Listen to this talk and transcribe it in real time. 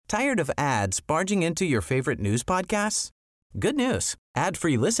Tired of ads barging into your favorite news podcasts? Good news.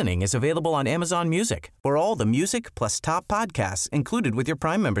 Ad-free listening is available on Amazon Music for all the music plus top podcasts included with your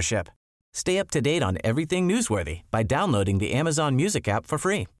Prime membership. Stay up to date on everything newsworthy by downloading the Amazon Music app for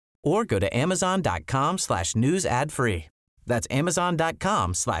free or go to amazon.com/news ad free. That's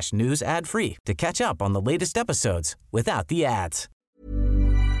amazon.com/news ad free to catch up on the latest episodes without the ads.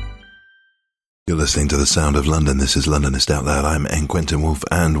 You're listening to The Sound of London. This is Londonist Out Loud. I'm N. Quentin Woolf,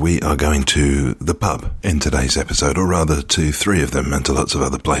 and we are going to the pub in today's episode, or rather to three of them and to lots of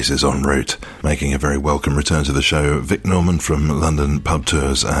other places en route. Making a very welcome return to the show, Vic Norman from London Pub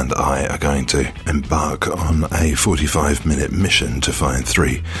Tours and I are going to embark on a 45-minute mission to find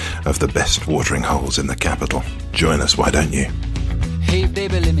three of the best watering holes in the capital. Join us, why don't you? Hey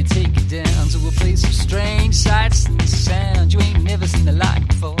baby, let me take you down to a place of strange sights and sound. You ain't never seen the like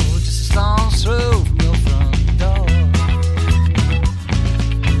before, just a stone's throw from your front door.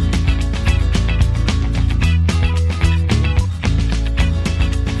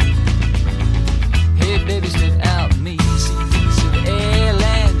 Hey baby, straight out me, see the air,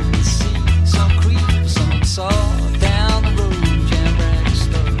 land and the sea. Some creep, some saw down the road, jam brand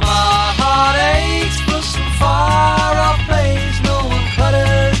slow. My heart aches for some far off place.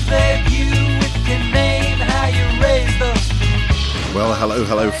 Well,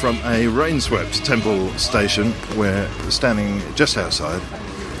 hello from a rain-swept Temple station. We're standing just outside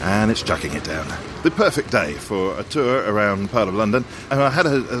and it's chucking it down. The perfect day for a tour around part of London. And I had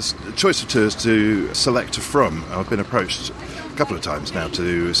a choice of tours to select from. I've been approached a couple of times now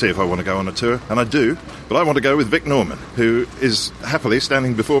to see if I want to go on a tour, and I do, but I want to go with Vic Norman, who is happily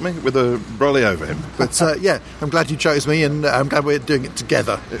standing before me with a brolly over him. But yeah, I'm glad you chose me, and I'm glad we're doing it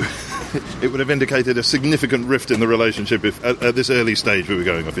together. It would have indicated a significant rift in the relationship if at this early stage we were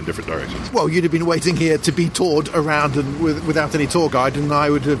going off in different directions. Well, you'd have been waiting here to be toured around and without any tour guide, and I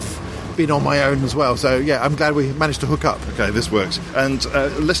would have been on my own as well. So yeah, I'm glad we managed to hook up. Okay, this works. And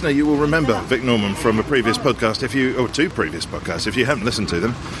listener, you will remember Vic Norman from a previous podcast, two previous podcasts. If you haven't listened to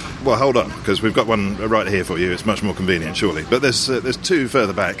them, well, hold on, because we've got one right here for you. It's much more convenient, surely. But there's two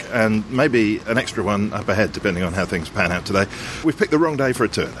further back, and maybe an extra one up ahead, depending on how things pan out today. We've picked the wrong day for a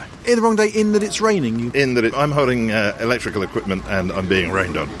tour, though. In the wrong day, in that it's raining? I'm holding electrical equipment and I'm being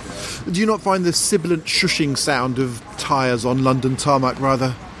rained on. Do you not find the sibilant shushing sound of tyres on London tarmac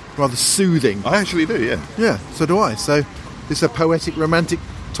rather soothing? I actually do, yeah. Yeah, so do I. So it's a poetic, romantic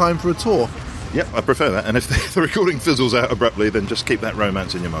time for a tour. Yep, I prefer that. And if the recording fizzles out abruptly, then just keep that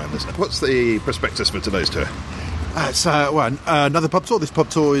romance in your mind, listener. What's the prospectus for today's tour? It's another pub tour. This pub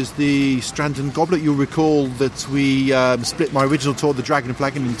tour is the Strand and Goblet. You'll recall that we split my original tour, the Dragon and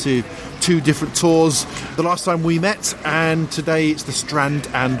Flagon, into two different tours the last time we met, and today it's the Strand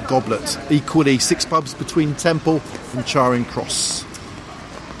and Goblet. Equally, 6 pubs between Temple and Charing Cross.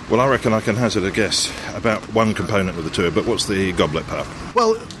 Well, I reckon I can hazard a guess about one component of the tour, but what's the Goblet pub?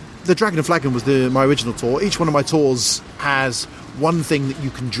 Well, the Dragon and Flagon was my original tour. Each one of my tours has one thing that you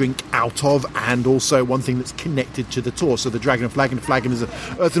can drink out of and also one thing that's connected to the tour. So the Dragon and Flagon is an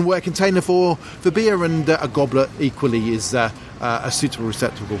earthenware container for beer, and a goblet equally is a suitable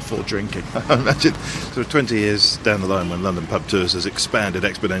receptacle for drinking. I imagine sort of 20 years down the line, when London Pub Tours has expanded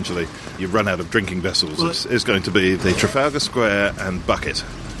exponentially, you've run out of drinking vessels. Well, it's going to be the Trafalgar Square and bucket.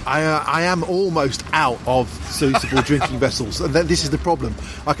 I am almost out of suitable drinking vessels. And this is the problem.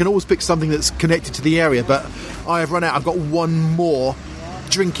 I can always pick something that's connected to the area, but I have run out. I've got one more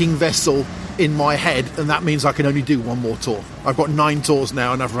drinking vessel in my head, and that means I can only do one more tour. I've got 9 tours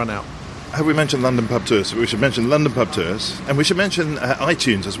now, and I've run out. Have we mentioned London Pub Tours? We should mention London Pub Tours, and we should mention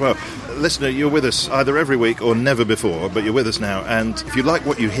iTunes as well. Listener, you're with us either every week or never before, but you're with us now, and if you like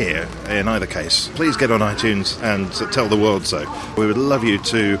what you hear, in either case, please get on iTunes and tell the world so. We would love you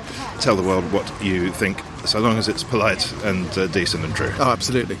to tell the world what you think, so long as it's polite and decent and true. Oh,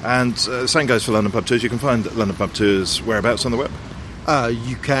 absolutely. And same goes for London Pub Tours. You can find London Pub Tours whereabouts on the web?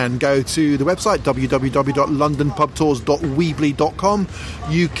 You can go to the website www.londonpubtours.weebly.com.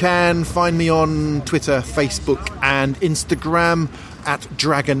 You can find me on Twitter, Facebook and Instagram at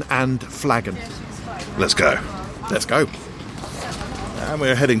Dragon and Flagon. Let's go. And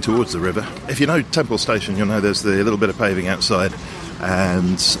we're heading towards the river. If you know Temple Station, you'll know there's the little bit of paving outside,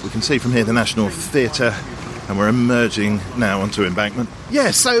 and we can see from here the National Theatre, and we're emerging now onto Embankment.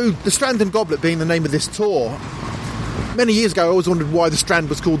 Yeah, so the Strand and Goblet being the name of this tour. Many years ago, I always wondered why the Strand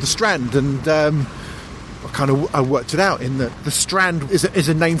was called the Strand, and I worked it out in that the Strand is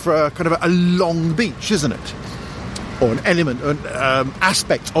a name for a kind of a long beach, isn't it? Or an element, an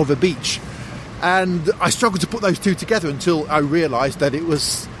aspect of a beach. And I struggled to put those two together until I realised that it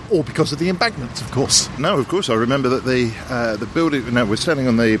was All because of the embankment, of course. No, of course. I remember that the building... No, we're standing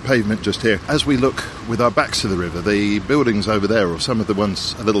on the pavement just here. As we look with our backs to the river, the buildings over there, or some of the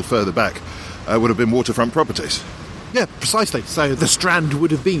ones a little further back, would have been waterfront properties. Yeah, precisely. So the Strand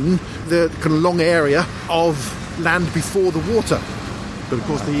would have been the kind of long area of land before the water. But of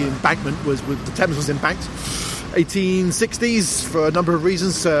course the embankment was... The Thames was embanked. 1860s, for a number of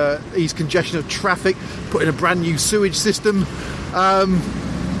reasons, ease congestion of traffic, put in a brand new sewage system,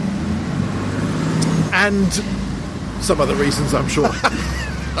 and some other reasons, I'm sure.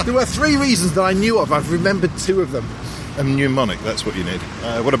 There were 3 reasons that I knew of. I've remembered 2 of them. A mnemonic, that's what you need.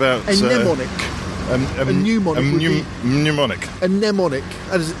 What about... A mnemonic. A mnemonic. Mnemonic. A mnemonic.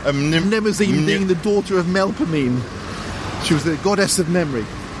 Mnemosyne being the daughter of Melpomene. She was the goddess of memory.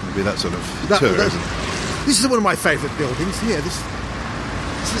 Maybe that sort of tour, isn't it? This is one of my favourite buildings here. This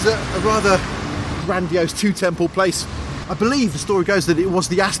is a rather grandiose 2-temple place. I believe the story goes that it was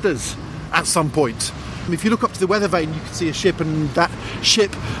the Astors at some point. If you look up to the weather vane, you can see a ship, and that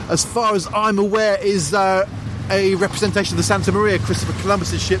ship, as far as I'm aware, is a representation of the Santa Maria, Christopher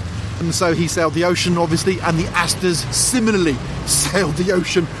Columbus's ship. And so he sailed the ocean, obviously, and the Astors similarly sailed the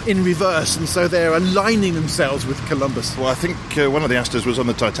ocean in reverse, and so they're aligning themselves with Columbus. Well, I think one of the Astors was on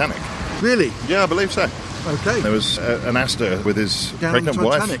the Titanic. Really? Yeah, I believe so. Okay. There was an Astor with his pregnant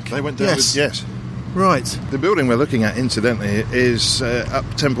wife. They went down with... Yes. Right. The building we're looking at, incidentally, is up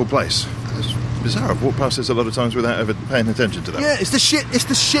Temple Place. It's bizarre. I've walked past this a lot of times without ever paying attention to that. Yeah, it's the ship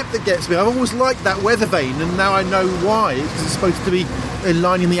that gets me. I've always liked that weather vane, and now I know why. It's supposed to be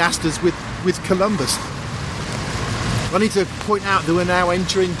aligning the Astors with Columbus. I need to point out that we're now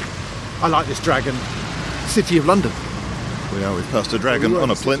entering, I like this dragon, City of London. We've passed a dragon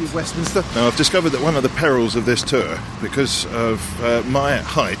on a plinth. Westminster. Now, I've discovered that one of the perils of this tour, because of my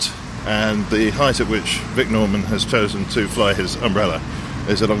height and the height at which Vic Norman has chosen to fly his umbrella,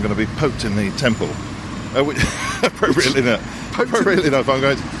 is that I'm going to be poked in the temple. Appropriately enough, I'm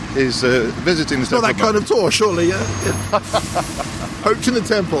going to... visiting the temple. Not that kind of tour, surely. Poked in the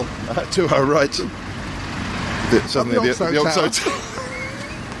temple. To our right. Suddenly the Oxo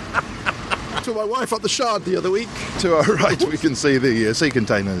To my wife up the Shard the other week. To our right, we can see the Sea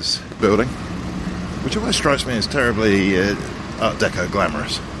Containers building, which always strikes me as terribly Art Deco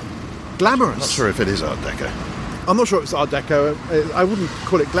glamorous. Glamorous? I'm not sure if it is Art Deco. I'm not sure it's Art Deco. I wouldn't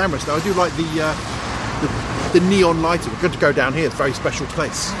call it glamorous, though. I do like the neon lighting. We're going to go down here. It's a very special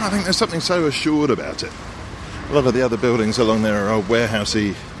place. I think there's something so assured about it. A lot of the other buildings along there are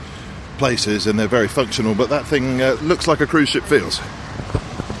warehousey places, and they're very functional, but that thing looks like a cruise ship feels.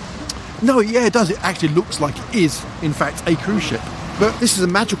 No, yeah, it does. It actually looks like it is, in fact, a cruise ship. But this is a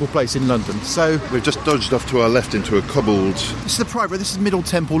magical place in London, so... We've just dodged off to our left into a cobbled... This is the private... This is Middle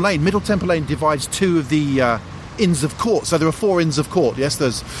Temple Lane. Middle Temple Lane divides 2 of the Inns of Court. So there are 4 Inns of Court. Yes,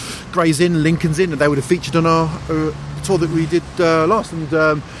 there's Gray's Inn, Lincoln's Inn, and they would have featured on our tour that we did last.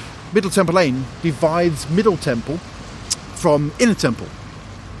 And Middle Temple Lane divides Middle Temple from Inner Temple.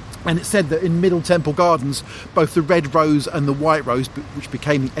 And it said that in Middle Temple Gardens, both the red rose and the white rose, which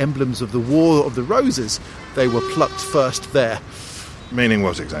became the emblems of the War of the Roses, they were plucked first there. Meaning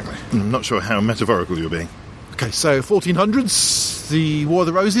what exactly? I'm not sure how metaphorical you're being. Okay, so 1400s, the War of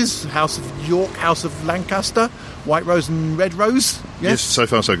the Roses, House of York, House of Lancaster, white rose and red rose. Yes, so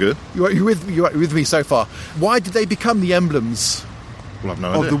far so good. You're with me so far. Why did they become the emblems Well, I've no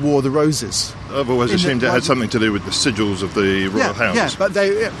of idea. the War of the Roses? I've always assumed it had something to do with the sigils of the royal house. Yeah, but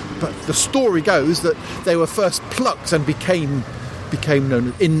the story goes that they were first plucked and became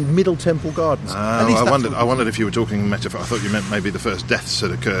known in Middle Temple Gardens. I wondered if you were talking metaphor. I thought you meant maybe the first deaths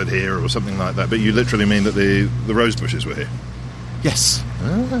had occurred here or something like that. But you literally mean that the rose bushes were here. Yes.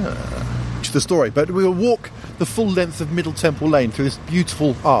 Which is the story. But we will walk the full length of Middle Temple Lane through this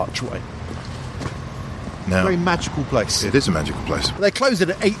beautiful archway. Now, Very magical place. It is a magical place. They close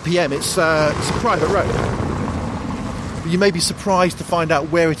it at 8 p.m. It's a private road. But you may be surprised to find out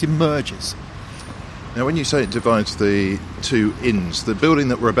where it emerges. Now, when you say it divides the 2 inns, the building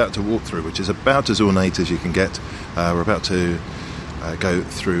that we're about to walk through, which is about as ornate as you can get, we're about to go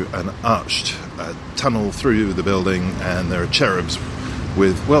through an arched tunnel through the building, and there are cherubs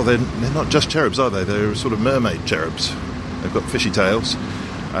with, well, they're not just cherubs, are they? They're sort of mermaid cherubs. They've got fishy tails.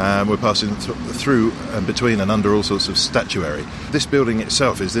 We're passing through and between and under all sorts of statuary. This building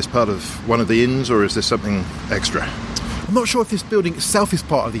itself, is this part of one of the inns, or is this something extra? I'm not sure if this building itself is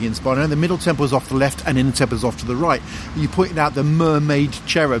part of the inns, but I know the Middle Temple is off to the left and Inner Temple is off to the right. You pointed out the mermaid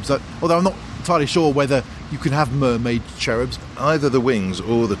cherubs, although I'm not entirely sure whether you can have mermaid cherubs. Either the wings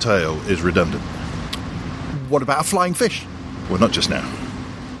or the tail is redundant. What about a flying fish? Well, not just now.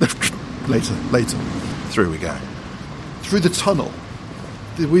 Later. Through we go. Through the tunnel.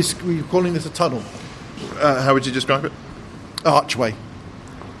 We're calling this a tunnel. How would you describe it? Archway.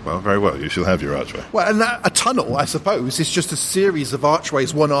 Well, very well. You shall have your archway. Well, and a tunnel, I suppose, is just a series of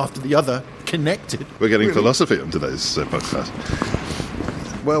archways, one after the other, connected. We're getting philosophy on today's podcast.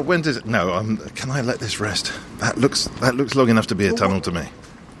 Well, when does it... No, can I let this rest? That looks long enough to be a tunnel to me.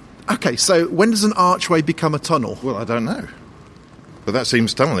 Okay, so when does an archway become a tunnel? Well, I don't know. But that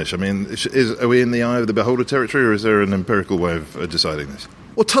seems tunnelish. I mean, are we in the eye of the beholder territory, or is there an empirical way of deciding this?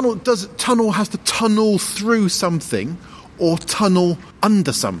 Well, tunnel has to tunnel through something or tunnel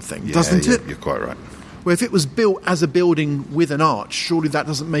under something, doesn't it? You're quite right. Well, if it was built as a building with an arch, surely that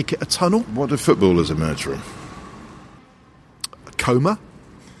doesn't make it a tunnel? What do footballers emerge from? A coma?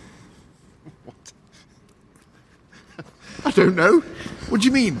 What? I don't know. What do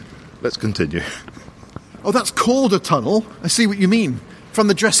you mean? Let's continue. Oh, that's called a tunnel. I see what you mean. From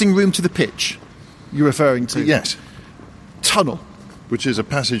the dressing room to the pitch, you're referring to? Yes. Tunnel. Which is a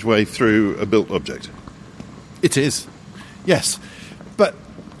passageway through a built object. It is. Yes. But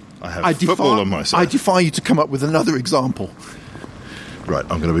I have football on my side. I defy you to come up with another example. Right,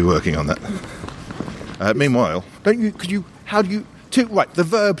 I'm going to be working on that. Meanwhile... the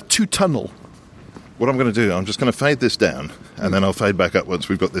verb to tunnel. What I'm going to do, I'm just going to fade this down, and then I'll fade back up once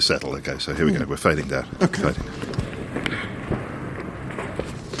we've got this settled. Okay, so here we go. We're fading down. Okay. Fading.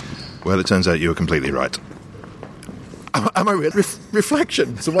 Well, it turns out you were completely right. Am I really?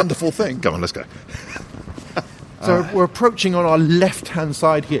 Reflection. It's a wonderful thing. Come on, let's go. So we're approaching on our left-hand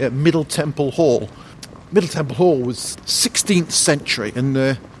side here, Middle Temple Hall. Middle Temple Hall was 16th century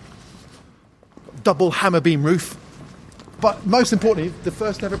and double hammer beam roof. But most importantly, the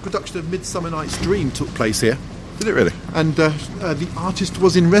first ever production of Midsummer Night's Dream took place here. Did it really? And the artist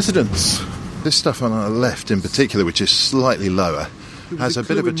was in residence. This stuff on our left in particular, which is slightly lower, has a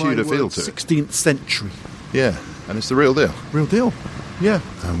bit of a Tudor feel to it. 16th century. Yeah, and it's the real deal. Real deal, yeah.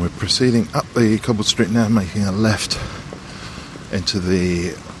 And we're proceeding up the cobbled street now, making a left into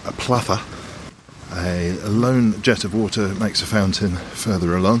the Platha. A lone jet of water makes a fountain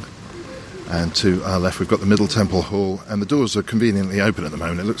further along. And to our left, we've got the Middle Temple Hall, and the doors are conveniently open at the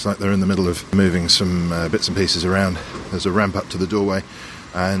moment. It looks like they're in the middle of moving some bits and pieces around. There's a ramp up to the doorway,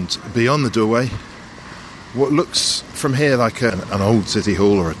 and beyond the doorway, what looks from here like an old city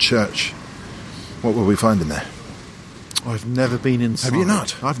hall or a church. What will we find in there? I've never been inside. Have you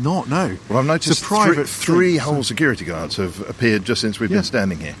not? I've not, no. Well, I've noticed three whole security guards have appeared just since we've been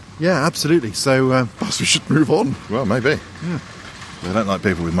standing here. Yeah, absolutely. So perhaps we should move on. Well, maybe. Yeah. They don't like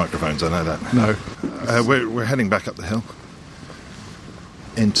people with microphones, I know that. No. We're heading back up the hill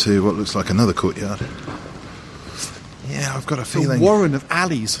into what looks like another courtyard. Yeah, I've got a feeling... A warren of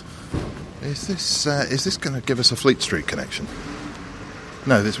alleys. Is this going to give us a Fleet Street connection?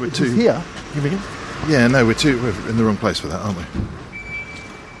 No, we're too... Here, you mean? Yeah, no, we're in the wrong place for that, aren't we?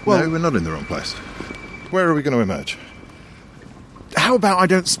 Well, no, we're not in the wrong place. Where are we going to emerge? How about I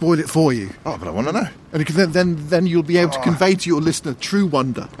don't spoil it for you? Oh, but I want to know. And then you'll be able to convey to your listener true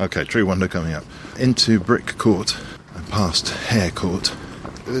wonder. Okay, true wonder coming up. Into Brick Court and past Hare Court.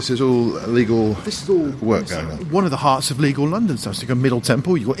 This is all legal work going on. One of the hearts of legal London. So you've got Middle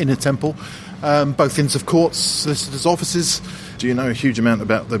Temple, you've got Inner Temple, both Inns of Courts, solicitors' offices. Do you know a huge amount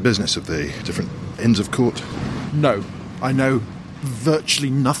about the business of the different Inns of Court? No, I know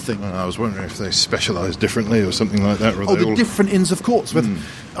virtually nothing. I was wondering if they specialise differently or something like that. Or the different Inns of Courts.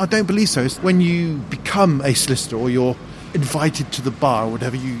 I don't believe so. It's when you become a solicitor or you're invited to the bar or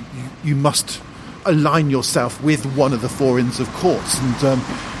whatever, you must align yourself with one of the four Inns of Courts,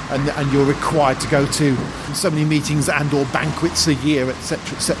 and you're required to go to so many meetings and or banquets a year,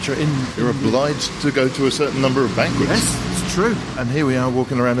 etc., etc. You're obliged to go to a certain number of banquets. Yes, it's true. And here we are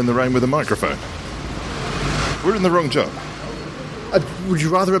walking around in the rain with a microphone. We're in the wrong job. Would you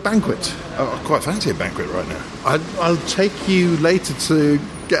rather a banquet? I quite fancy a banquet right now. I'll take you later to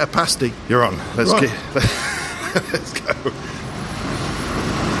get a pasty. You're on. Let's Right. Let's go.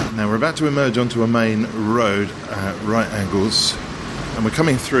 Now we're about to emerge onto a main road at right angles, and we're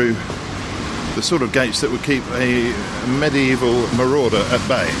coming through the sort of gates that would keep a medieval marauder at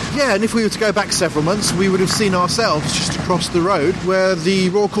bay. Yeah, and if we were to go back several months, we would have seen ourselves just across the road where the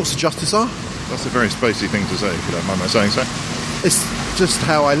Royal Courts of Justice are. That's a very spacey thing to say, if you don't mind my saying so. It's just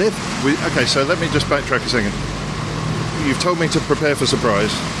how I live. Okay, so let me just backtrack a second. You've told me to prepare for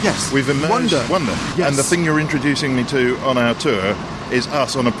surprise. Yes. We've emerged... Wonder. Yes. And the thing you're introducing me to on our tour is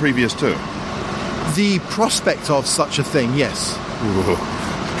us on a previous tour. The prospect of such a thing, yes. Ooh.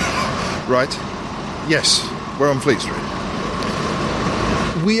 Right. Yes, we're on Fleet Street.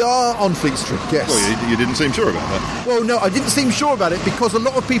 We are on Fleet Street, yes. Well, you didn't seem sure about that. Well, no, I didn't seem sure about it because a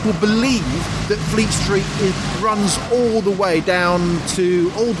lot of people believe that Fleet Street runs all the way down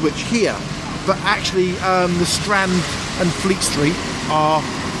to Aldwych here. But actually, the Strand and Fleet Street are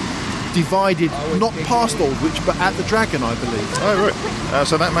divided, not past Aldwych, but at the Dragon, I believe. Oh, right.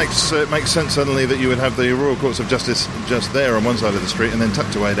 So that makes sense suddenly that you would have the Royal Courts of Justice just there on one side of the street and then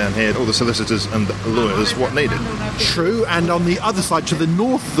tucked away down here, all the solicitors and lawyers, what needed. True, and on the other side, to the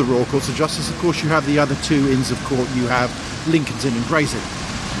north of the Royal Courts of Justice, of course, you have the other two Inns of Court. You have Lincoln's Inn and Gray's Inn.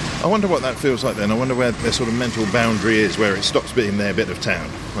 I wonder what that feels like then. I wonder where their sort of mental boundary is, where it stops being their bit of town.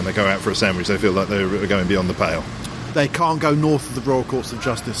 When they go out for a sandwich, they feel like they're going beyond the pale. They can't go north of the Royal Courts of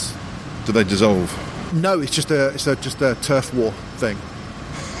Justice. Do they dissolve? No, it's just a turf war thing.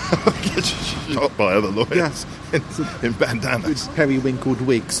 Shot by other lawyers. Yes. in bandanas. With periwinkled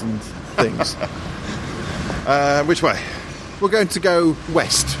wigs and things. Which way? We're going to go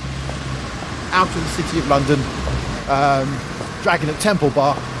west. Out of the City of London, Dragon at Temple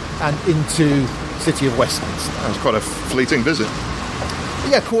Bar, and into City of Westminster. That was quite a fleeting visit.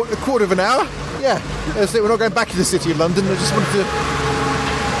 Yeah, a quarter of an hour. Yeah. We're not going back to the City of London. I just wanted to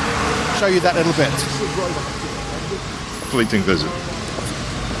show you that little bit. Fleeting visit.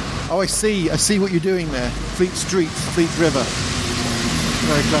 Oh, I see what you're doing there. Fleet Street, Fleet River.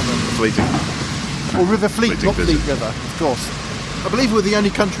 Very clever. Fleeting. Or River Fleet, Fleeting not visit. Fleet River, of course. I believe we're the only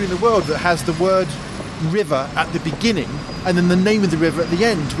country in the world that has the word river at the beginning and then the name of the river at the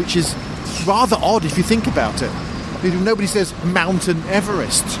end, which is rather odd if you think about it. Nobody says Mountain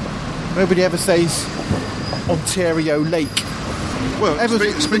Everest. Nobody ever says Ontario Lake. Well,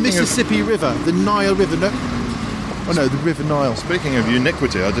 the Mississippi River, the Nile River, the River Nile. Speaking of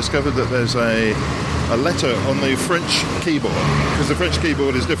uniquity, I discovered that there's a letter on the French keyboard, because the French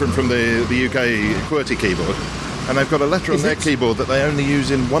keyboard is different from the UK QWERTY keyboard, and they've got a letter on their keyboard that they only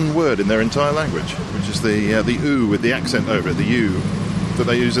use in one word in their entire language, which is the oo with the accent over it, the U, that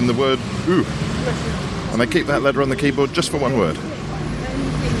they use in the word oo. And they keep that letter on the keyboard just for one word.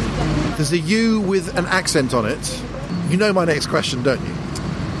 There's a U with an accent on it. You know my next question, don't you?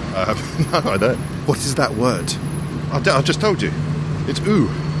 No, I don't. What is that word? I just told you. It's oo.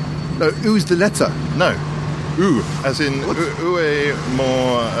 No, oo's the letter. No. Oo, as in où est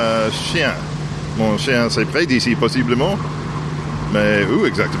mon chien? Mon chien s'est près d'ici possiblement. Mais où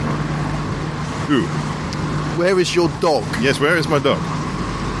exactement? Où. Where is your dog? Yes, where is my dog?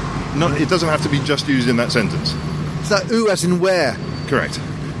 No, it doesn't have to be just used in that sentence. Is that oo as in where? Correct.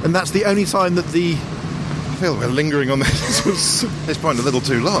 And that's the only time that the... I feel we're lingering on this point a little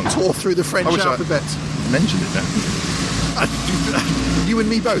too long. Tore through the French alphabet. I mentioned it now. You and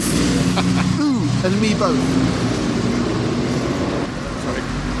me both. Ooh, and me both. Sorry.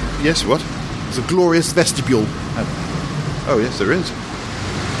 Yes, what? It's a glorious vestibule. Oh, yes, there is.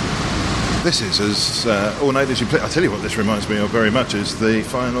 This is as ornate as you play. I'll tell you what this reminds me of very much is the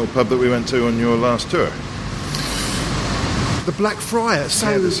final pub that we went to on your last tour. The Black Friar.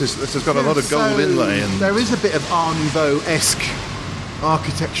 So this has got a lot of gold inlay. And there is a bit of Art Nouveau-esque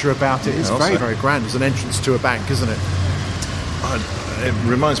architecture about it. It's very, very grand. It's an entrance to a bank, isn't it? It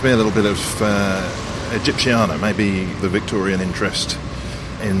reminds me a little bit of Egyptiana, maybe the Victorian interest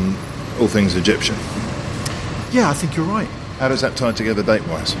in all things Egyptian. Yeah, I think you're right. How does that tie together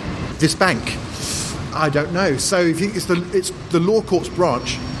date-wise? This bank? I don't know. So if you think it's the Law Courts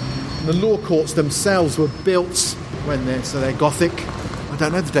branch, and the Law Courts themselves were built when they're Gothic. I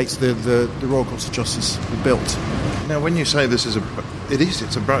don't know the dates the Royal Courts of Justice were built. Now, when you say this is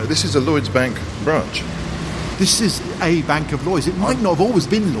this is a Lloyd's Bank branch. This is a Bank of Lloyd's. It might not have always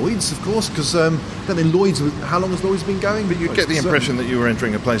been Lloyd's, of course, because how long has Lloyd's been going? But you get the impression that you were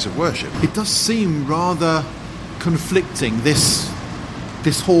entering a place of worship. It does seem rather conflicting, this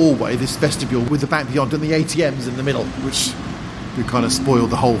hallway, this vestibule, with the bank beyond and the ATMs in the middle, which would kind of spoil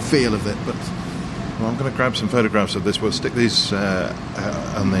the whole feel of it. But well, I'm going to grab some photographs of this. We'll stick these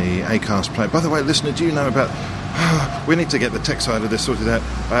on the Acast plate. By the way, listener, do you know about... we need to get the tech side of this sorted out.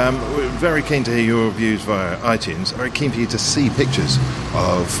 We're very keen to hear your views via iTunes. Very keen for you to see pictures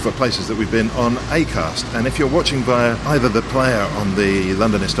of places that we've been on Acast. And if you're watching via either the player on the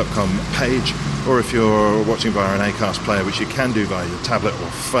londonist.com page, or if you're watching via an Acast player, which you can do via your tablet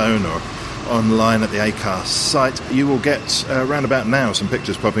or phone or online at the Acast site, you will get around about now some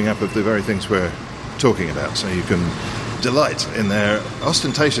pictures popping up of the very things we're talking about, so you can delight in their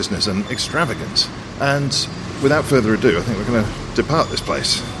ostentatiousness and extravagance. And without further ado, I think we're going to depart this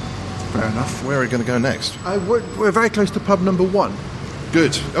place. Fair enough. Where are we going to go next? We're very close to pub number 1.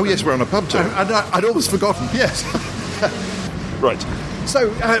 Good. Oh yes, we're on a pub tour. I'd almost forgotten. Yes. Right. So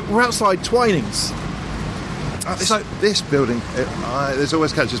we're outside Twinings. This building, this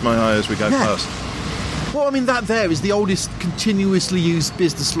always catches my eye as we go past. Well, I mean, that there is the oldest continuously used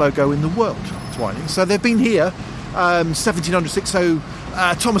business logo in the world, Twining. So they've been here 1706. So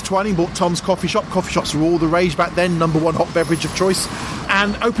Thomas Twining bought Tom's Coffee Shop. Coffee shops were all the rage back then, number one hot beverage of choice,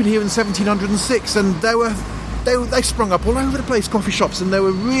 and opened here in 1706. And they sprung up all over the place, coffee shops, and they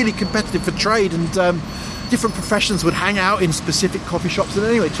were really competitive for trade, and different professions would hang out in specific coffee shops. And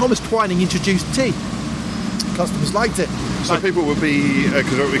anyway, Thomas Twining introduced tea. Customers liked it. So people would be,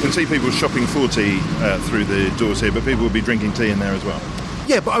 because we can see people shopping for tea through the doors here, but people would be drinking tea in there as well.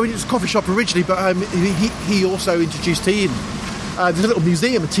 Yeah, but I mean, it was a coffee shop originally, but he also introduced tea in. There's a little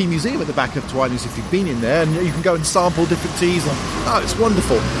museum, a tea museum at the back of Twining's if you've been in there, and you can go and sample different teas. It's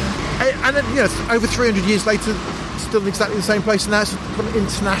wonderful. And then, over 300 years later, still in exactly the same place, and now it's an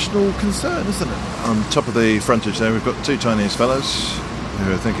international concern, isn't it? On top of the frontage there, we've got two Chinese fellows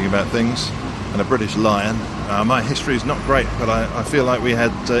who are thinking about things, and a British lion. My history is not great, but I feel like we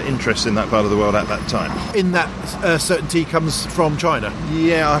had interest in that part of the world at that time. In that certain tea comes from China?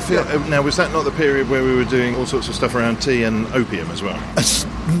 Yeah, I feel... Now, was that not the period where we were doing all sorts of stuff around tea and opium as well? It's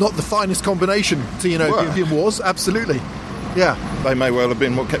not the finest combination, tea and opium was, absolutely. Yeah. They may well have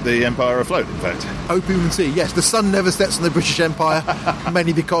been what kept the empire afloat, in fact. Opium and tea, yes. The sun never sets in the British Empire,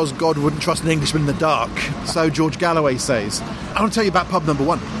 mainly because God wouldn't trust an Englishman in the dark. So George Galloway says. I want to tell you about pub number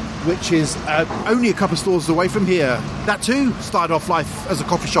 1, which is only a couple of stores away from here. That too started off life as a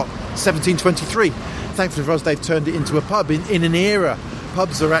coffee shop, 1723. Thankfully for us, they've turned it into a pub in an era.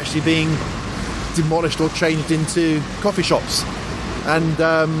 Pubs are actually being demolished or changed into coffee shops. And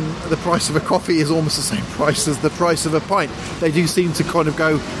the price of a coffee is almost the same price as the price of a pint. They do seem to kind of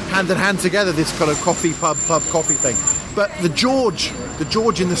go hand in hand together, this kind of coffee, pub, coffee thing. But the George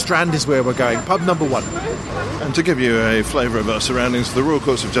in the Strand is where we're going, pub number 1. And to give you a flavour of our surroundings, the Royal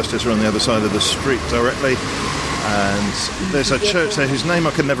Courts of Justice are on the other side of the street directly. And there's a church there whose name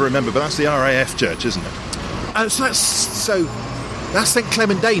I can never remember, but that's the RAF church, isn't it? So that's St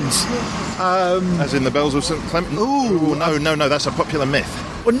Clement Danes. As in the bells of St Clement? Ooh, no, that's a popular myth.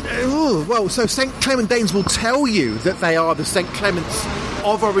 Well, so St Clement Danes will tell you that they are the St Clements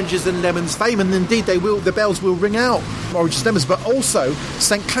of Oranges and Lemons fame, and indeed the bells will ring out Oranges and Lemons, but also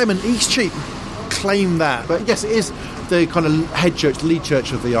St Clement Eastcheap claim that. But yes, it is the kind of head church, the lead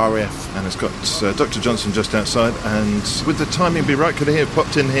church of the RAF. And it's got Dr. Johnson just outside, and would the timing be right? Could he have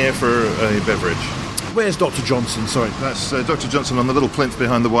popped in here for a beverage? Where's Dr. Johnson? Sorry. That's Dr. Johnson on the little plinth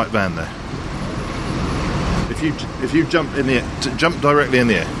behind the white van there. If you jump in the air, jump directly in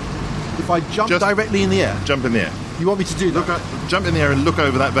the air. If I jump directly in the air? Jump in the air. You want me to do that? Jump in the air and look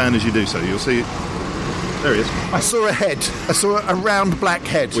over that van as you do so. You'll see... There he is. I saw a head. I saw a round black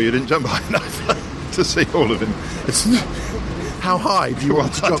head. Well, you didn't jump high enough to see all of him. How high do you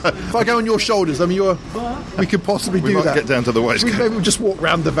want to jump? If I go on your shoulders, I mean, we could possibly do that. We might get down to the waistcoat. Maybe we'll just walk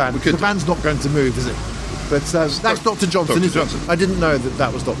round the van. The van's not going to move, is it? But that's Dr. Johnson, isn't it? I didn't know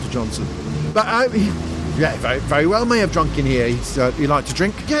that was Dr. Johnson. But yeah, very, very well may have drunk in here. You like to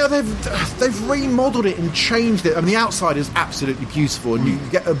drink? Yeah, they've remodelled it and changed it. I mean, the outside is absolutely beautiful, and you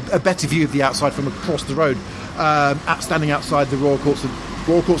get a better view of the outside from across the road, standing outside the Royal Courts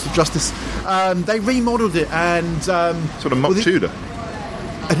of Justice. They remodelled it and sort of mock Tudor.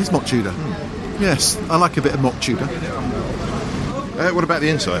 It is mock Tudor. Yes, I like a bit of mock Tudor. What about the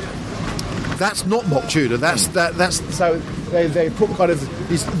inside? That's not mock Tudor. That's so they put kind of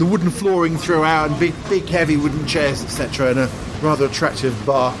the wooden flooring throughout and big heavy wooden chairs, etc., and a rather attractive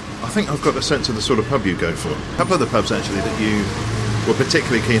bar. I think I've got a sense of the sort of pub you go for. A couple of the pubs actually that you were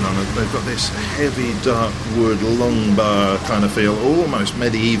particularly keen on, they've got this heavy dark wood long bar kind of feel, almost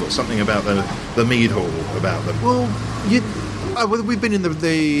medieval. Something about the mead hall about them. Well, we've been in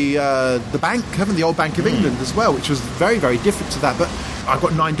the bank, haven't the old Bank of England as well, which was very, very different to that. But I've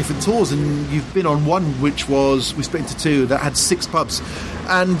got 9 different tours, and you've been on one which was, we split into 2, that had 6 pubs,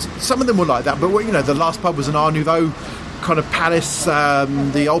 and some of them were like that. But the last pub was an Art Nouveau kind of palace.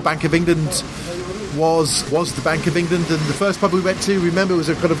 The old Bank of England was the Bank of England, and the first pub we went to, remember, was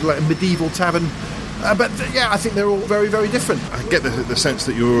a kind of like a medieval tavern. But I think they're all very, very different. I get the sense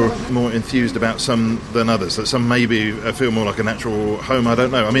that you're more enthused about some than others, that some maybe feel more like a natural home. I don't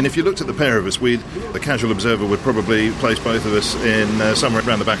know. I mean, if you looked at the pair of us, the casual observer would probably place both of us in somewhere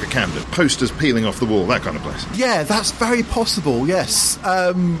around the back of Camden. Posters peeling off the wall, that kind of place. Yeah, that's very possible, yes.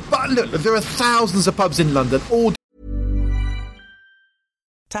 But look, there are thousands of pubs in London, all...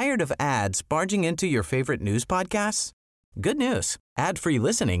 Tired of ads barging into your favorite news podcasts? Good news. Ad-free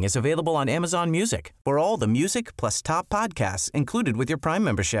listening is available on Amazon Music for all the music plus top podcasts included with your Prime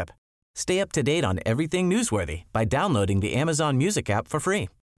membership. Stay up to date on everything newsworthy by downloading the Amazon Music app for free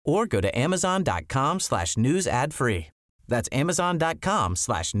or go to amazon.com/news ad free. That's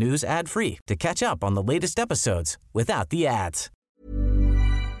amazon.com/news ad free to catch up on the latest episodes without the ads.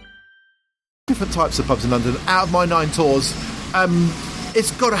 Different types of pubs in London. Out of my 9 tours,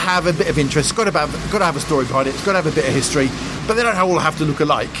 it's got to have a bit of interest. It's got to have a story behind it. It's got to have a bit of history. But they don't all have to look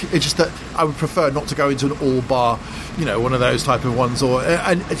alike. It's just that I would prefer not to go into an all bar, one of those type of ones, or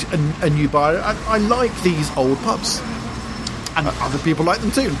a new bar. I like these old pubs, and other people like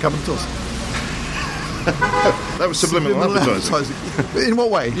them too. And come and tours. That was subliminal advertising. In what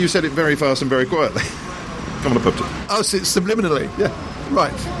way? You said it very fast and very quietly. Come on a pub tour. Oh, so it's subliminally. Yeah.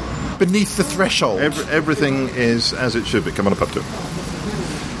 Right. Beneath the threshold. Everything is as it should be. Come on a pub tour.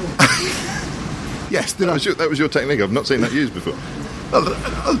 Yes, that was your technique. I've not seen that used before.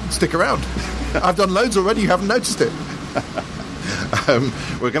 I'll stick around. I've done loads already. You haven't noticed it.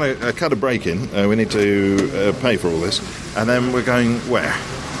 We're going to cut a break in. We need to pay for all this. And then we're going where?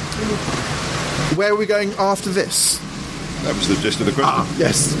 Where are we going after this? That was the gist of the question.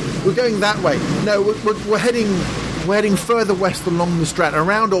 Yes. We're going that way. No, we're heading further west along the Strand,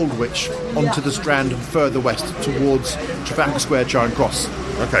 around Aldwych, onto the Strand, and further west towards Trafalgar Square, Charing Cross.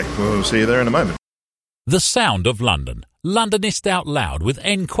 Okay, we'll see you there in a moment. The Sound of London. Londonist Out Loud with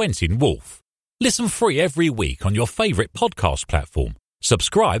N. Quentin Woolf. Listen free every week on your favourite podcast platform.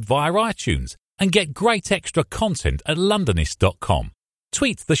 Subscribe via iTunes and get great extra content at londonist.com.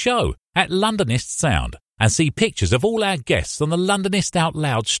 Tweet the show at Londonist Sound and see pictures of all our guests on the Londonist Out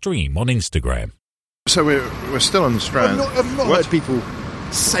Loud stream on Instagram. So we're still on the Strand. I've not heard people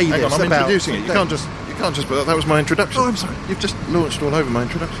say Hang this. on, I'm about introducing it. You can't just. That was my introduction. Oh, I'm sorry. You've just launched all over my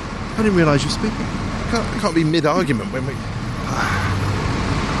introduction. I didn't realise you were speaking. You can't be mid-argument when we.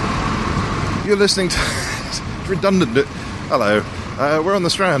 You're listening to. It's redundant. Hello. We're on the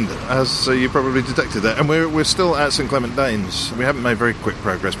Strand, as you probably detected there, and we're still at St Clement Danes. We haven't made very quick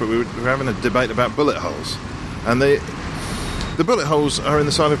progress, but we're having a debate about bullet holes, and the bullet holes are in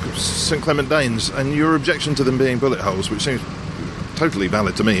the side of St Clement Danes, and your objection to them being bullet holes, which seems totally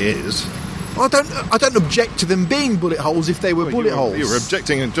valid to me, is. I don't object to them being bullet holes if they were bullet holes. You were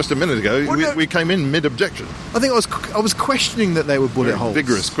objecting just a minute ago. Well, we came in mid-objection. I think I was questioning that they were bullet holes.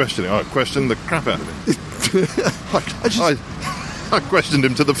 Vigorous questioning. I questioned the crap out of it. I questioned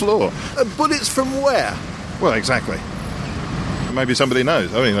him to the floor. Bullets from where? Well, exactly. Maybe somebody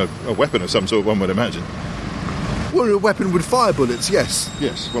knows. I mean, a weapon of some sort, one would imagine. Well, a weapon would fire bullets, yes.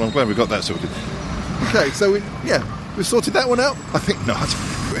 Yes, well, I'm glad we got that sorted. Okay, so we've sorted that one out? I think not.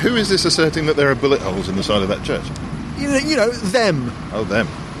 Who is this asserting that there are bullet holes in the side of that church? You know, them. Oh, them.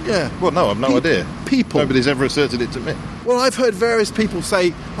 Yeah. Well, no, I've no idea. People. Nobody's ever asserted it to me. Well, I've heard various people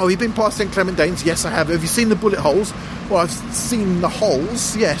say, oh, you've been past St Clement Danes? Yes, I have. Have you seen the bullet holes? Well, I've seen the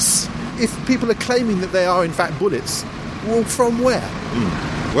holes, yes. If people are claiming that they are, in fact, bullets, well, from where?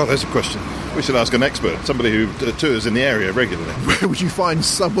 Well, there's a question. We should ask an expert, somebody who tours in the area regularly. Where would you find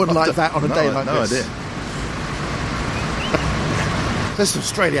someone like that on a day like this? No idea. There's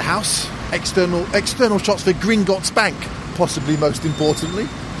Australia House. External shots for Gringotts Bank, possibly most importantly.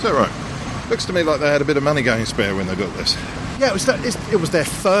 Is that right? Looks to me like they had a bit of money going spare when they built this. Yeah, it was their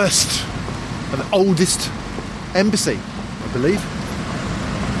first and oldest embassy, I believe.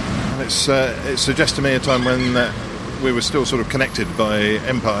 And it suggests to me a time when we were still sort of connected by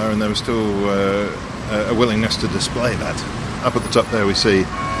empire, and there was still a willingness to display that. Up at the top there we see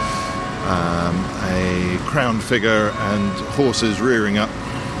a crowned figure and horses rearing up.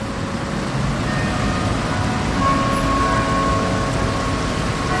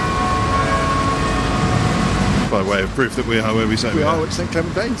 By way of proof that we are where we say we are. We are at St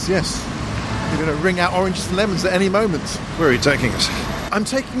Clement Danes, yes. We're going to ring out oranges and lemons at any moment. Where are you taking us? I'm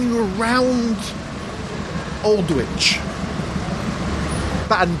taking you around Aldwych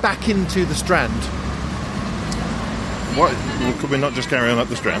and back into the Strand. What? Well, could we not just carry on up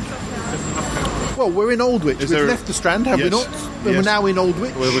the Strand? Well, we're in Aldwych. We've left the Strand, have we not? We're now in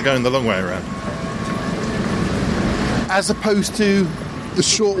Aldwych. Well, we're going the long way around. As opposed to the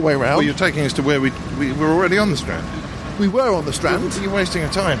short way round. Well, you're taking us to where we were already on the Strand. We were on the Strand. You're wasting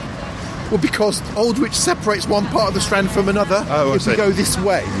your time. Well, because Aldwych separates one part of the Strand from another. Oh, if we go this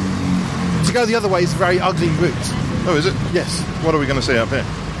way. To go the other way is a very ugly route. Oh, is it? Yes. What are we going to see up here?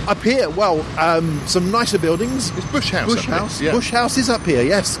 Up here, well, some nicer buildings. It's Bush House. Bush House. Yeah. Bush House is up here,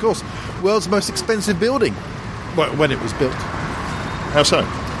 yes, of course. World's most expensive building. Well, when it was built. How so?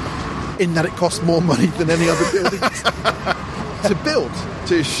 In that it cost more money than any other buildings to build.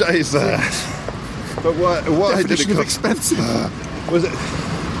 Touché there. But why did it cost? Expensive? Was it?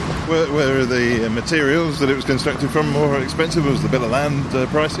 Were the materials that it was constructed from more expensive? Was the bit of land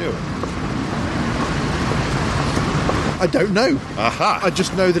pricier? I don't know. Aha! I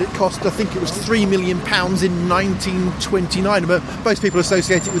just know that it cost, I think it was £3 million in 1929. But most people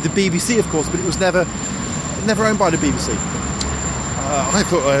associate it with the BBC, of course, but it was never owned by the BBC. I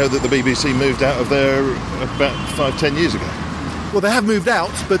thought I heard that the BBC moved out of there about 5-10 years ago. Well, they have moved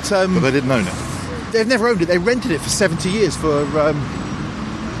out, but But they didn't own it. they've never owned it. They rented it for 70 years for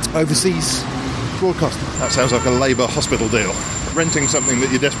overseas broadcasting. That sounds like a Labour hospital deal. Renting something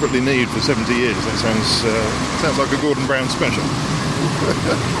that you desperately need for 70 years. That sounds like a Gordon Brown special.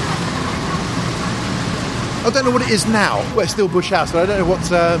 I don't know what it is now. Well, it's still Bush House, but I don't know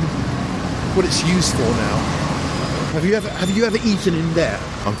what it's used for now. Have you ever eaten in there?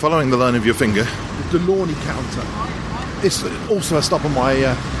 I'm following the line of your finger. The Lawney counter. It's also a stop on my...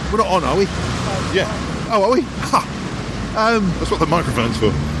 we're not on, are we? Yeah, Oh, are we? Ha! that's what the microphone's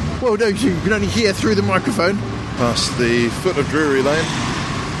for. Well, no, you can only hear through the microphone. Past the foot of Drury Lane.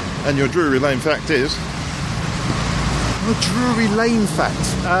 And your Drury Lane fact is... Oh, Drury Lane fact.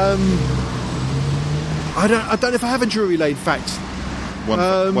 I don't know if I have a Drury Lane fact. One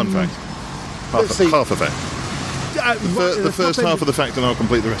fact. let's see. Half a fact. The first half of the fact, and I'll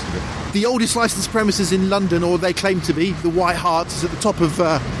complete the rest of it. The oldest licensed premises in London, or they claim to be, the White Hart, is at the top of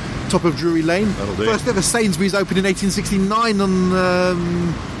Drury Lane. That'll do. First ever Sainsbury's opened in 1869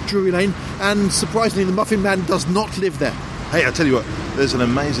 on Drury Lane, and surprisingly, the Muffin Man does not live there. Hey, I tell you what, there's an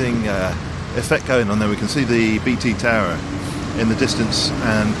amazing effect going on there. We can see the BT Tower in the distance,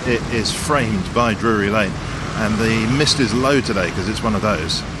 and it is framed by Drury Lane. And the mist is low today because it's one of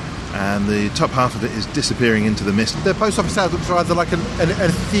those. And the top half of it is disappearing into the mist. The post office house looks rather like an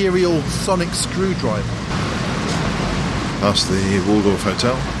ethereal sonic screwdriver. Past the Waldorf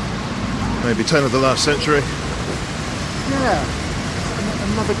Hotel. Maybe turn of the last century. Yeah,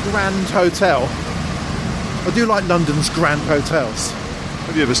 another grand hotel. I do like London's grand hotels.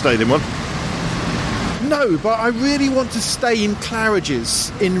 Have you ever stayed in one? No, but I really want to stay in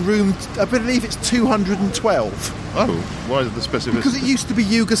Claridge's in room, I believe it's 212. Oh, why the specificity? Because it used to be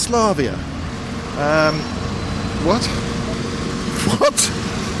Yugoslavia. What? What?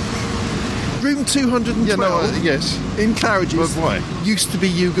 Room 212 Yeah, no, yes. in Claridge's But why? used to be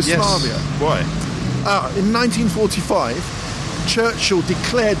Yugoslavia. Yes. Why? In 1945, Churchill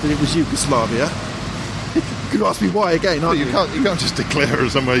declared that it was Yugoslavia. You could ask me why again, No, aren't you can't just declare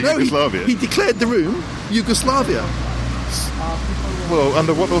somewhere No, Yugoslavia. He declared the room Yugoslavia. Well,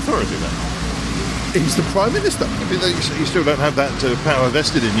 under what authority then? He's the Prime Minister. You still don't have that power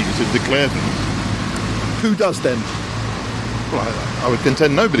vested in you to declare things. Who does then? Well, I would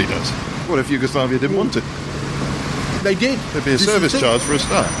contend nobody does. What if Yugoslavia didn't want it? They did. There'd be a This is service the thing. charge for a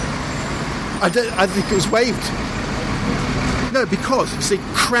start. I think it was waived. No, because, you see,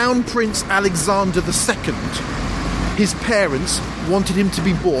 Crown Prince Alexander II, his parents wanted him to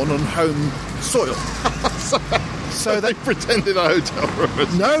be born on home soil. So They pretended a hotel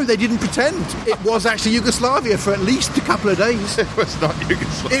room. No, they didn't pretend. It was actually Yugoslavia for at least a couple of days. It was not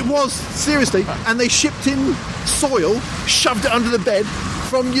Yugoslavia. It was, seriously. And they shipped in soil, shoved it under the bed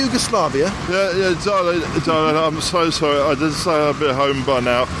from Yugoslavia. Yeah, darling, I'm so sorry. I did say I'd be home by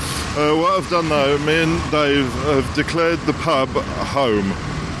now. What I've done now, me and Dave have declared the pub home.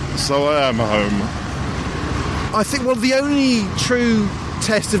 So I am home. I think, well, the only true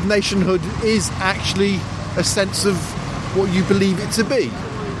test of nationhood is actually a sense of what you believe it to be.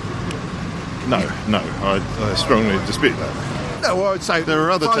 No, I strongly dispute that. No, I would say... There are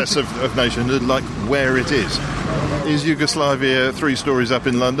other tests of nationhood, like where it is. Is Yugoslavia 3 stories up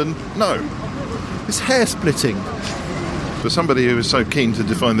in London? No. It's hair-splitting. For somebody who was so keen to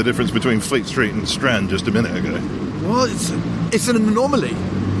define the difference between Fleet Street and Strand just a minute ago. Well, it's an anomaly.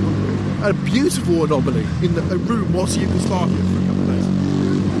 A beautiful anomaly in that a room was Yugoslavia for a couple of days.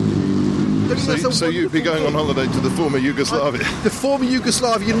 So you'd be going on holiday to the former Yugoslavia? The former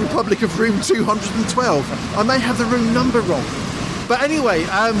Yugoslavian Republic of room 212. I may have the room number wrong. But anyway,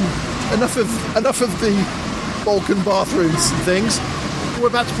 enough of the Balkan bathrooms and things. We're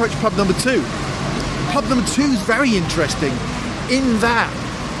about to approach pub number 2. Pub number 2 is very interesting in that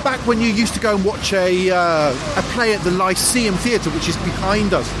back when you used to go and watch a play at the Lyceum Theatre, which is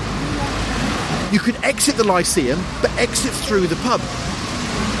behind us, you could exit the Lyceum, but exit through the pub.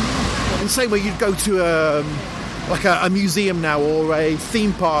 In the same way you'd go to a museum now or a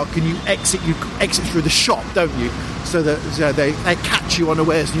theme park and you exit through the shop, don't you? So that they catch you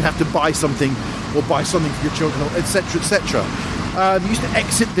unawares and you have to buy something or buy something for your children, etc., etc. You used to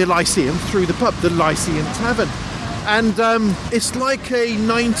exit the Lyceum through the pub, the Lyceum Tavern. And it's like a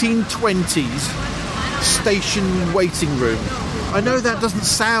 1920s station waiting room. I know that doesn't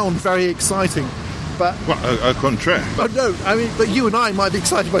sound very exciting, but... Well, au contraire. But no, I mean, but you and I might be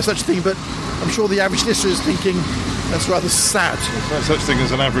excited by such a thing, but I'm sure the average listener is thinking, That's rather sad. There's no such thing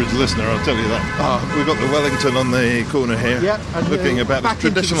as an average listener, I'll tell you that. We've got the Wellington on the corner here, and looking about as back into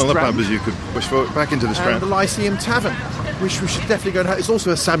the traditional a Strand. pub as you could wish for. Back into the And Strand. the Lyceum Tavern, which we should definitely go and have. It's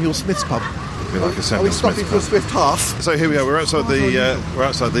also a Samuel Smith's pub. Be like a Are we Samuel stopping Smith for a pub. swift half? So here we are. We're outside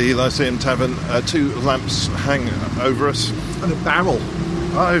the Lyceum Tavern. 2 lamps hang over us. And a barrel.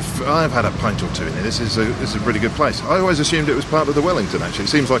 I've had a pint or two in here. This is a pretty good place. I always assumed it was part of the Wellington. Actually, it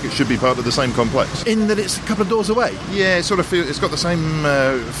seems like it should be part of the same complex. In that it's a couple of doors away. Yeah, it's got the same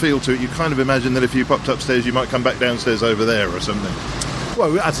feel to it. You kind of imagine that if you popped upstairs, you might come back downstairs over there or something.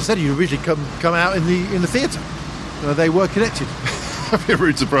 Well, as I said, you originally come out in the theatre. They were connected. It'd be a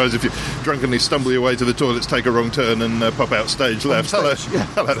rude surprise if you drunkenly stumble your way to the toilets, take a wrong turn, and pop out stage left. stage, Hello, yeah.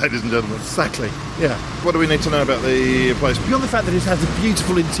 hello, ladies and gentlemen. Exactly. Yeah. What do we need to know about the place? Beyond the fact that it has a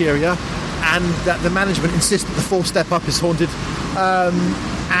beautiful interior, and that the management insists that the 4th step up is haunted,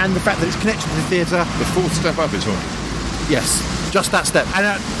 and the fact that it's connected to the theatre. The 4th step up is haunted. Yes, just that step.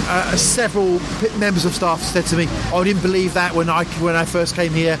 And several members of staff said to me, "I didn't believe that when I first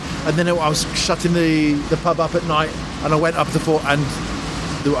came here." And then I was shutting the pub up at night, and I went up the 4th, and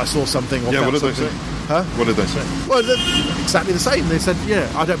I saw something. Or Yeah, found what did they something. say? Huh? What did they say? Well, exactly the same. They said,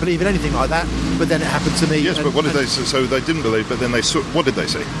 I don't believe in anything like that, but then it happened to me. Yes, but what did they say? So they didn't believe, but then they saw. What did they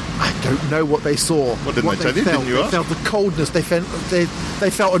say? I don't know what they saw. What didn't they tell you? Felt. Didn't you They ask? felt the coldness. They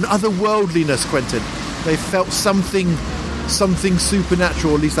felt an otherworldliness, Quentin. They felt something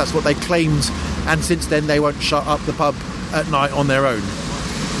supernatural. At least that's what they claimed. And since then, they won't shut up the pub at night on their own.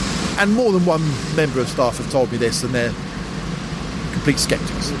 And more than one member of staff have told me this, and they're complete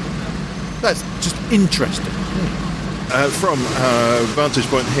sceptics. That's just interesting. From our vantage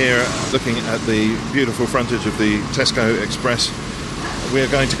point here, looking at the beautiful frontage of the Tesco Express, we're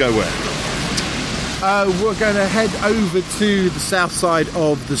going to go where? We're going to head over to the south side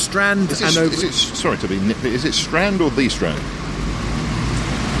of the Strand. Sorry to be nippy, is it Strand or the Strand?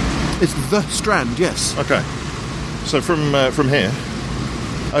 It's the Strand, yes. Okay. So from here,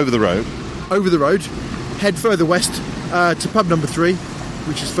 over the road, head further west to pub number 3,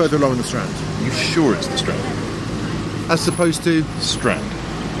 which is further along the Strand. Are you sure it's the Strand? As opposed to... Strand.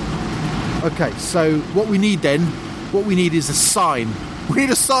 Okay, so what we need is a sign. We need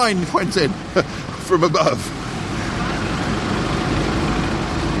a sign, Quentin. From above.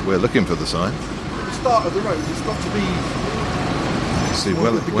 We're looking for the sign. The start of the road has got to be... See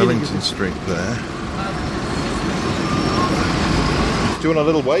Well, the beginning Wellington of it. Street there. Do you want a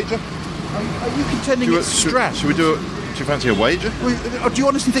little wager? Are you contending it's Strand? Should we do it? Do you fancy a wager? Well, do you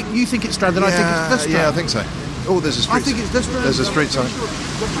honestly think you think it's Strand and I think it's the Strand? Yeah, I think so. Oh, there's a street. I think it's the Strand. There's a street sign.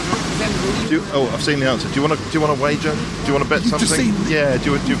 I've seen the answer. Do you want to wager? Do you want to bet You've just something? seen- Yeah.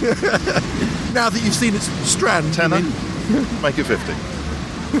 Do you Now that you've seen it's Strand, tenner? you mean? Make it 50.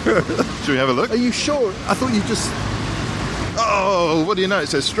 Should we have a look? Are you sure? I thought you just... Oh, what do you know? It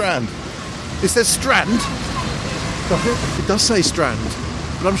says Strand. It says Strand. It does say Strand,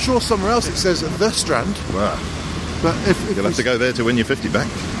 but I'm sure somewhere else it says the Strand. Wow. But if You'll have to go there to win your 50 back.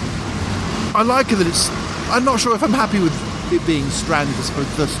 I like it that it's... I'm not sure if I'm happy with it being Strand as opposed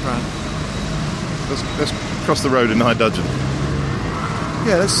to the Strand. Let's cross the road in High Dudgeon.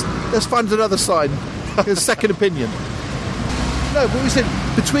 Yeah, let's find another sign. A second opinion. No, but we said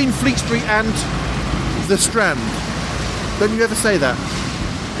between Fleet Street and the Strand. Don't you ever say that?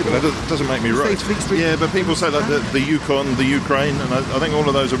 But that doesn't make me right. Fleet Street. Yeah, but people say like the Yukon, the Ukraine, and I think all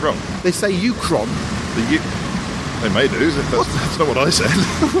of those are wrong. They say Ukron. They may do. That's not what I said.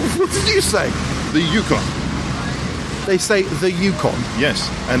 What did you say? The Yukon. They say the Yukon. Yes,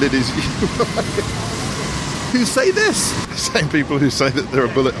 and it is Who say this? the same people who say that there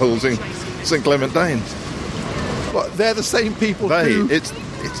are bullet holes in St Clement Danes. What, they're the same people They, who... it's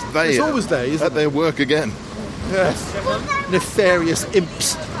they. It's always they, isn't at their work again. Yes. Nefarious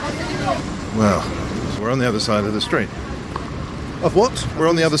imps. Well, we're on the other side of the street. Of what? We're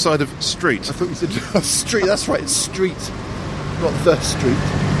on the other side of street. I thought you said street. That's right, it's street. Not the street.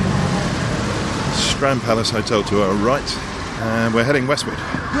 Strand Palace Hotel to our right, and we're heading westward.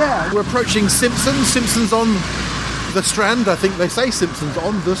 Yeah, we're approaching Simpsons. Simpsons on the Strand. I think they say Simpsons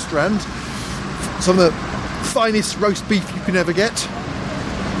on the Strand. Some of the finest roast beef you can ever get.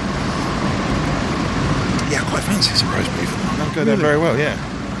 Yeah, I quite fancy some roast beef. That'll go down Really? very well, yeah.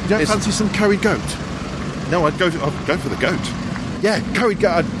 You don't fancy some curried goat? No, I'd go for the goat. Yeah, curried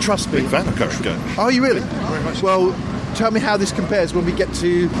goat, trust me. Big fan of curried goat. Are you really? Very much. Well, tell me how this compares when we get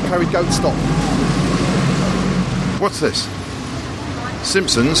to curried goat stop. What's this?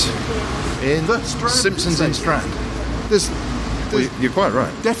 Simpsons in The Strand. Simpsons in Strand. There's Well, you're quite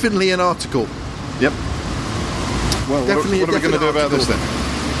right. definitely an article. Yep. Well, Definitely what a are we going to do definite about this then?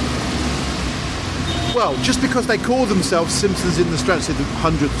 Well, just because they call themselves Simpsons in the Strand, say the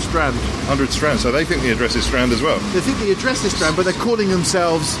 100th Strand. 100 Strand, so they think the address is Strand as well. They think the address is Strand, but they're calling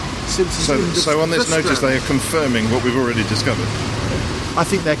themselves Simpsons in the So on this the notice, Strand. they are confirming what we've already discovered. I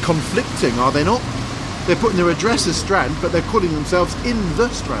think they're conflicting, are they not? They're putting their address as Strand, but they're calling themselves in the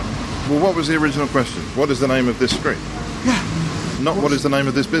Strand. Well, what was the original question? What is the name of this street? Yeah. Not what is the name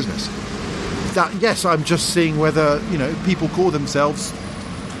of this business? Yes, I'm just seeing whether, people call themselves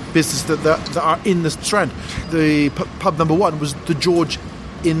business that are in the Strand. The pub number 1 was the George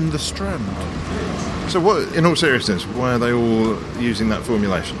in the Strand. So what, in all seriousness, why are they all using that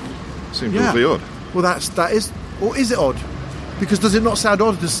formulation? Seems awfully odd. Well, that is, or is it odd? Because does it not sound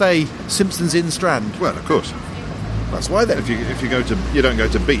odd to say Simpsons in Strand? Well, of course. That's why then. If you go to, you don't go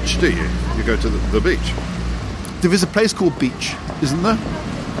to beach, do you? You go to the beach. There is a place called Beach, isn't there?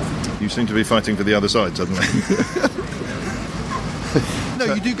 You seem to be fighting for the other side suddenly.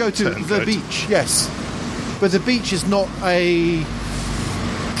 No, you do go to the Turncoat. beach, yes. But the beach is not a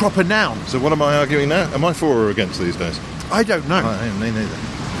proper noun. So what am I arguing now? Am I for or against these days? I don't know. I am, me neither.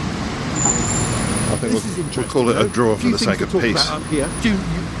 I think This is we'll interesting. call it a draw for Few the things sake to of talk peace. about up here.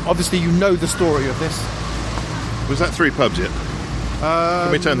 Obviously, you know the story of this. Was that 3 pubs yet?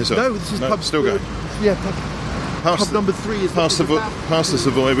 Can we turn this off? No, this is pub. Still going. Yeah, Past pub number 3 is past the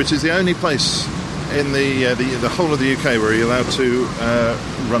Savoy, which is the only place in the whole of the UK where you're allowed to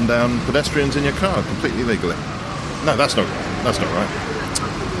run down pedestrians in your car completely legally. No, that's not right.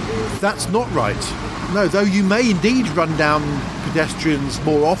 That's not right. No, though you may indeed run down pedestrians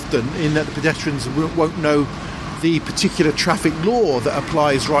more often, in that the pedestrians won't know the particular traffic law that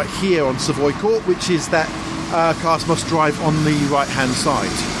applies right here on Savoy Court, which is that cars must drive on the right-hand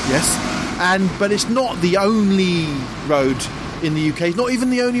side. Yes, but it's not the only road in the UK. It's not even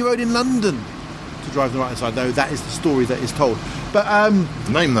the only road in London to drive on the right-hand side, though that is the story that is told. But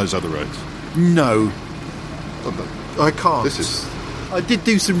Name those other roads. no, I can't. I did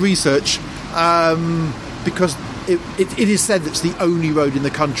do some research because it is said that it's the only road in the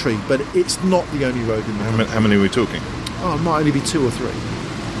country, but it's not the only road in the country. How many are we talking? Oh, it might only be 2 or 3.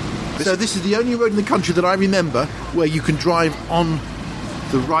 So this is the only road in the country that I remember where you can drive on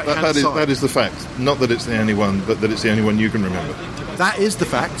the right-hand side. That is the fact. Not that it's the only one, but that it's the only one you can remember. That is the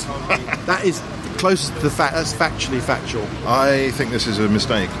fact. That is closest to the fact. That's factually factual. I think this is a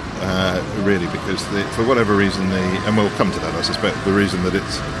mistake, really, because for whatever reason, and we'll come to that, I suspect, the reason that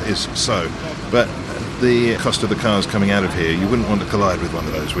it is so. But the cost of the cars coming out of here, you wouldn't want to collide with one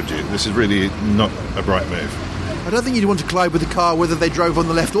of those, would you? This is really not a bright move. I don't think you'd want to collide with a car whether they drove on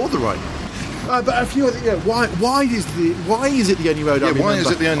the left or the right. But a few other, why is it the only road? I remember? Why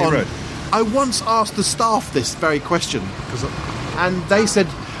is it the only road? I once asked the staff this very question, and they said,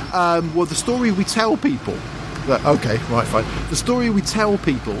 "Well, the story we tell people." Okay, right, fine. The story we tell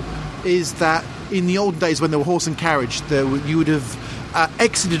people is that in the old days when there were horse and carriage, you would have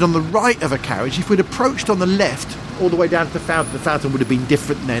exited on the right of a carriage. If we'd approached on the left all the way down to the fountain would have been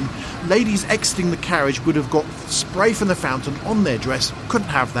different then. Ladies exiting the carriage would have got spray from the fountain on their dress. Couldn't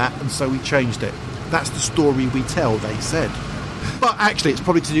have that, and so we changed it. That's the story we tell, they said. But actually, it's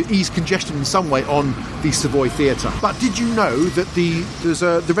probably to ease congestion in some way on the Savoy Theatre. But did you know that there's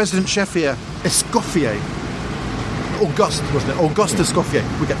the resident chef here, Escoffier, Auguste, wasn't it? Auguste Escoffier.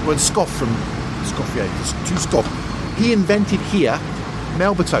 We get the word scoff from Escoffier. To scoff. He invented here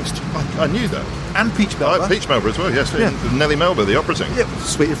Melba toast. I knew that. And peach Melba. Peach Melba as well, yes. Yeah. Nellie Melba, the opera singer. Yeah,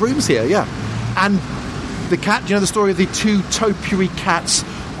 suite of rooms here, yeah. And the cat, do you know the story of the 2 topiary cats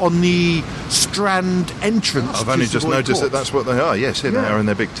on the Strand entrance? I've only just noticed that that's what they are. Yes, here they Yeah. are in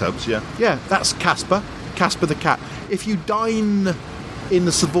their big tubs, yeah. Yeah, that's Casper the cat. If you dine in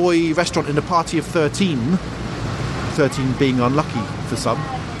the Savoy restaurant in a party of 13 being unlucky for some,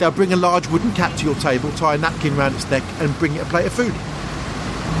 they'll bring a large wooden cat to your table, tie a napkin around its neck and bring it a plate of food,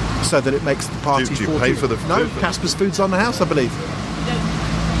 so that it makes the party Do you 14. pay for the No, food? Casper's food's on the house, I believe.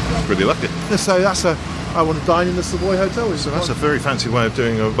 Pretty lucky. So that's I want to dine in the Savoy Hotel. So that's a very fancy way of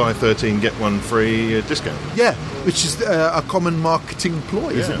doing a buy 13, get 1 free discount. Yeah, which is a common marketing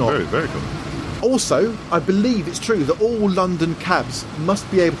ploy, is it not? Very, very cool. Also, I believe it's true that all London cabs must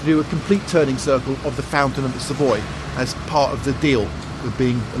be able to do a complete turning circle of the fountain of the Savoy as part of the deal with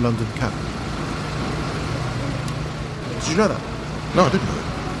being a London cab. Did you know that? No, I didn't know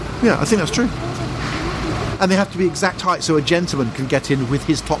that. Yeah, I think that's true. And they have to be exact height so a gentleman can get in with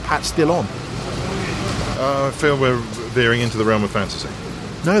his top hat still on. I feel we're veering into the realm of fantasy.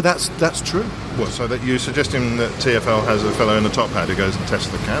 No, that's true. What, so that you're suggesting that TfL has a fellow in a top hat who goes and tests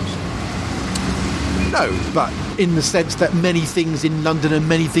the cabs? No, but in the sense that many things in London and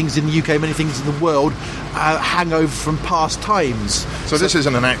many things in the UK, many things in the world hang over from past times. So this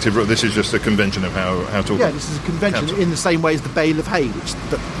isn't an active rule, this is just a convention of how to... Yeah, this is a convention in the same way as the Bale of Hay, which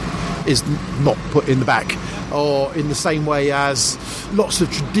is not put in the back, or in the same way as lots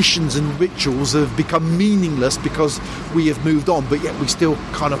of traditions and rituals have become meaningless because we have moved on, but yet we still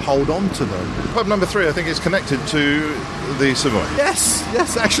kind of hold on to them. Pub number 3, I think, is connected to the Savoy. Yes,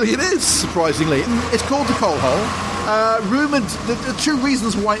 actually it is, surprisingly. It's called the Coal Hole. Rumoured, the two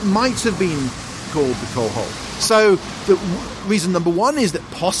reasons why it might have been called the Coal Hole. So the reason number 1 is that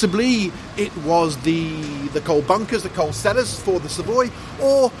possibly it was the coal bunkers, the coal cellars for the Savoy,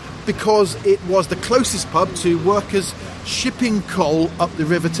 or because it was the closest pub to workers shipping coal up the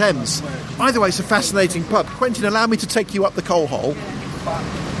River Thames. Either way, it's a fascinating pub. Quentin, allow me to take you up the Coal Hole.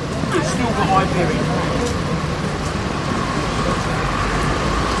 It's still got high period.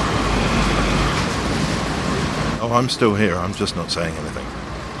 Oh, I'm still here, I'm just not saying anything.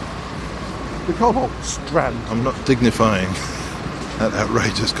 The Coal Hole, Strand. I'm not dignifying that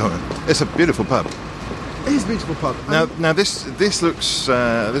outrageous comment. It's a beautiful pub. It is a beautiful pub. Now this looks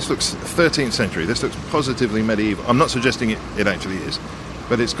 13th century. This looks positively medieval. I'm not suggesting it actually is,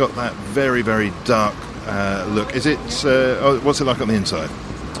 but it's got that very, very dark look. Is it? What's it like on the inside?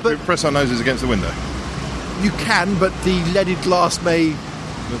 But we press our noses against the window. You can, but the leaded glass may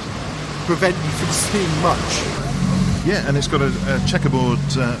prevent you from seeing much. Yeah, and it's got a checkerboard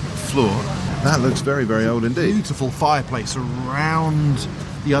floor. That looks very, very old indeed. Beautiful fireplace around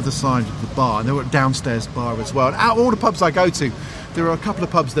the other side of the bar, and there were a downstairs bar as well. And out of all the pubs I go to, there are a couple of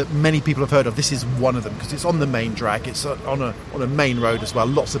pubs that many people have heard of. This is one of them because it's on the main drag. It's on a main road as well.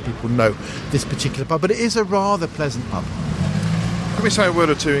 Lots of people know this particular pub, but it is a rather pleasant pub. Can we say a word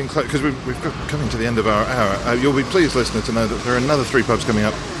or two, because we've got coming to the end of our hour. You'll be pleased, listener, to know that there are another 3 pubs coming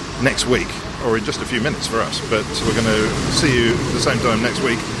up next week, or in just a few minutes for us, but we're going to see you at the same time next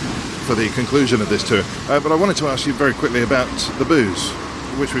week for the conclusion of this tour. But I wanted to ask you very quickly about the booze,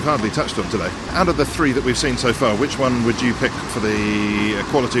 which we've hardly touched on today. Out of the 3 that we've seen so far, which one would you pick for the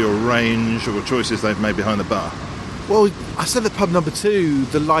quality or range or choices they've made behind the bar? Well, I said that pub number 2,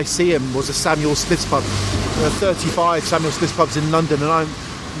 the Lyceum, was a Samuel Smith's pub. There are 35 Samuel Smith's pubs in London, and I'm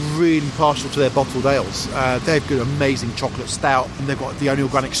really partial to their bottled ales. They've got amazing chocolate stout, and they've got the only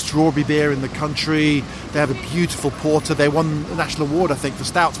organic strawberry beer in the country. They have a beautiful porter. They won the national award, I think, for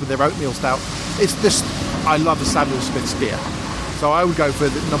stouts with their oatmeal stout. It's just, I love the Samuel Smith's beer. So I would go for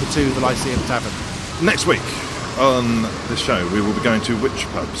number 2, the Lyceum Tavern. Next week on this show, we will be going to which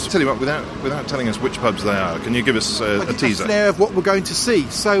pubs? Tell you what, without telling us which pubs they are, can you give us a teaser? A flare of what we're going to see.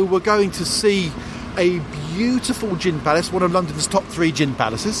 So we're going to see a beautiful gin palace, one of London's top 3 gin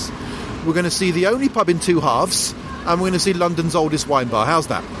palaces. We're going to see the only pub in 2 halves, and we're going to see London's oldest wine bar. How's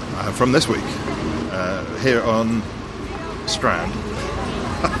that? From this week, here on Strand.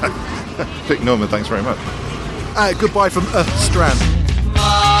 Vic Norman, thanks very much. Goodbye from Strand.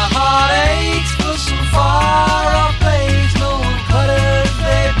 My heart aches for some far-off place. No one cutters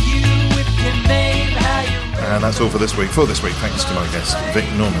their view with your name. How you And that's all for this week. Thanks to my guest Vic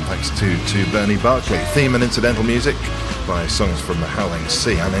Norman. Thanks to Bernie Barclay. Theme and incidental music by Songs from the Howling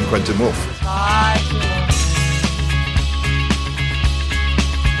Sea. I'm in Quentin Wolfe.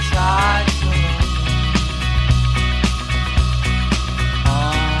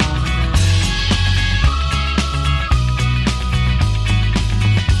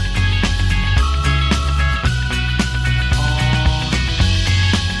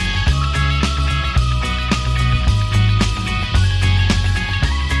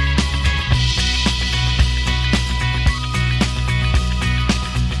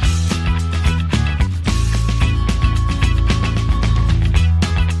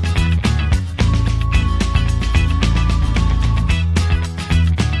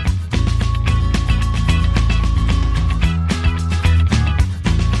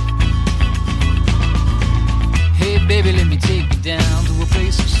 Baby, let me take you down to a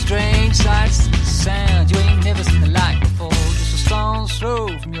place of strange sights and sounds. You ain't never seen the like before. Just a stone's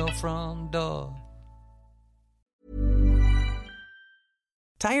throw from your front door.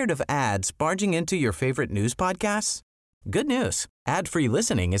 Tired of ads barging into your favorite news podcasts? Good news. Ad-free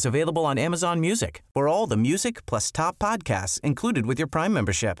listening is available on Amazon Music for all the music plus top podcasts included with your Prime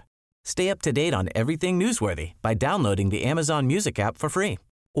membership. Stay up to date on everything newsworthy by downloading the Amazon Music app for free.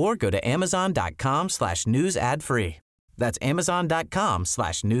 Or go to amazon.com/news ad free. That's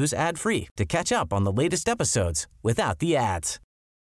amazon.com/news ad free to catch up on the latest episodes without the ads.